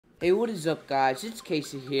Hey, what is up guys, it's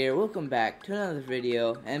Casey here, welcome back to another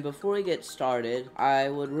video, and before we get started, I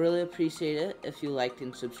would really appreciate it if you liked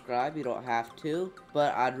and subscribed. You don't have to,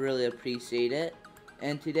 but I'd really appreciate it.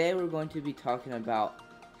 And today we're going to be talking about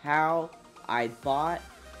how I bought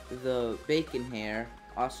the bacon hair,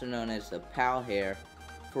 also known as the PAL hair,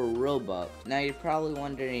 for Robux. Now you're probably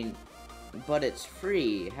wondering, but it's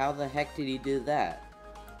free, how the heck did you do that?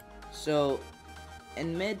 So,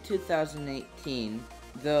 in mid-2018,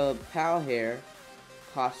 the PAL hair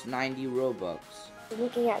cost 90 Robux.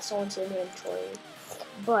 Looking at someone's inventory,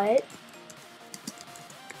 but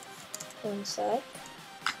one sec.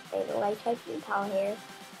 I know I typed in PAL hair.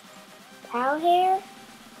 PAL hair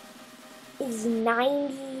is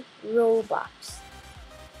 90 Robux.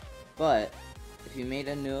 But if you made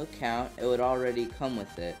a new account, it would already come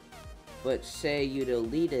with it. But say you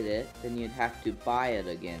deleted it, then you'd have to buy it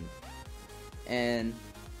again. And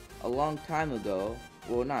a long time ago,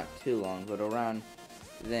 well, not too long, but around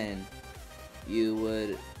then,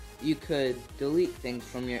 you could delete things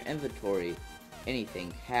from your inventory.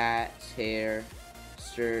 Anything, hats, hair,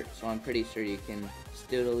 shirts. So I'm pretty sure you can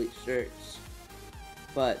still delete shirts,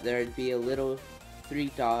 but there'd be a little 3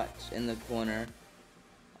 dots in the corner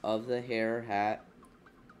of the hair or hat,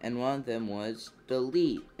 and one of them was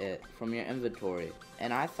delete it from your inventory.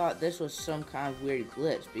 And I thought this was some kind of weird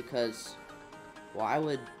glitch, because why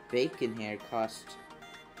would bacon hair cost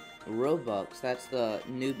Robux? That's the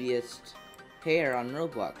newbiest hair on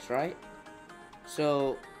Roblox, right?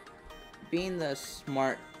 So, being the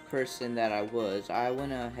smart person that I was, I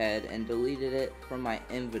went ahead and deleted it from my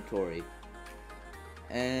inventory.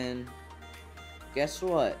 And guess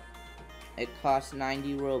what? It cost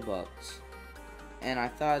 90 Robux. And I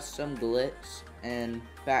thought it was some glitch, and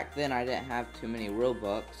back then I didn't have too many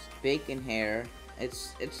Robux. Bacon hair,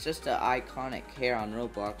 it's just an iconic hair on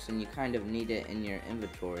Roblox, and you kind of need it in your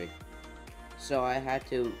inventory. So I had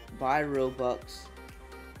to buy Robux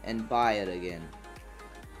and buy it again.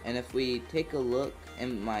 And if we take a look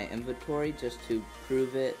in my inventory just to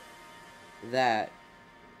prove it that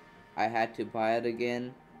I had to buy it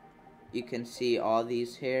again, you can see all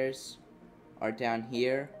these hairs are down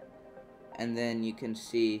here, and then you can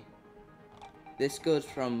see this goes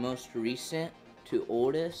from most recent to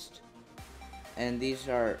oldest, and these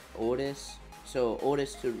are oldest, so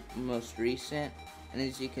oldest to most recent. And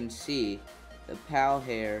as you can see, the PAL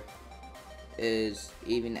hair is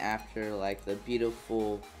even after like the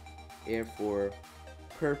beautiful hair for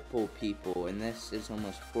purple people, and this is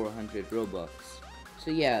almost 400 Robux.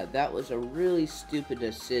 So yeah, that was a really stupid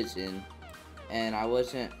decision, and I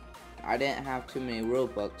didn't have too many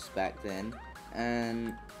Robux back then.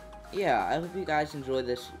 And yeah, I hope you guys enjoyed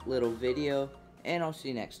this little video, and I'll see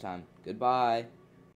you next time. Goodbye.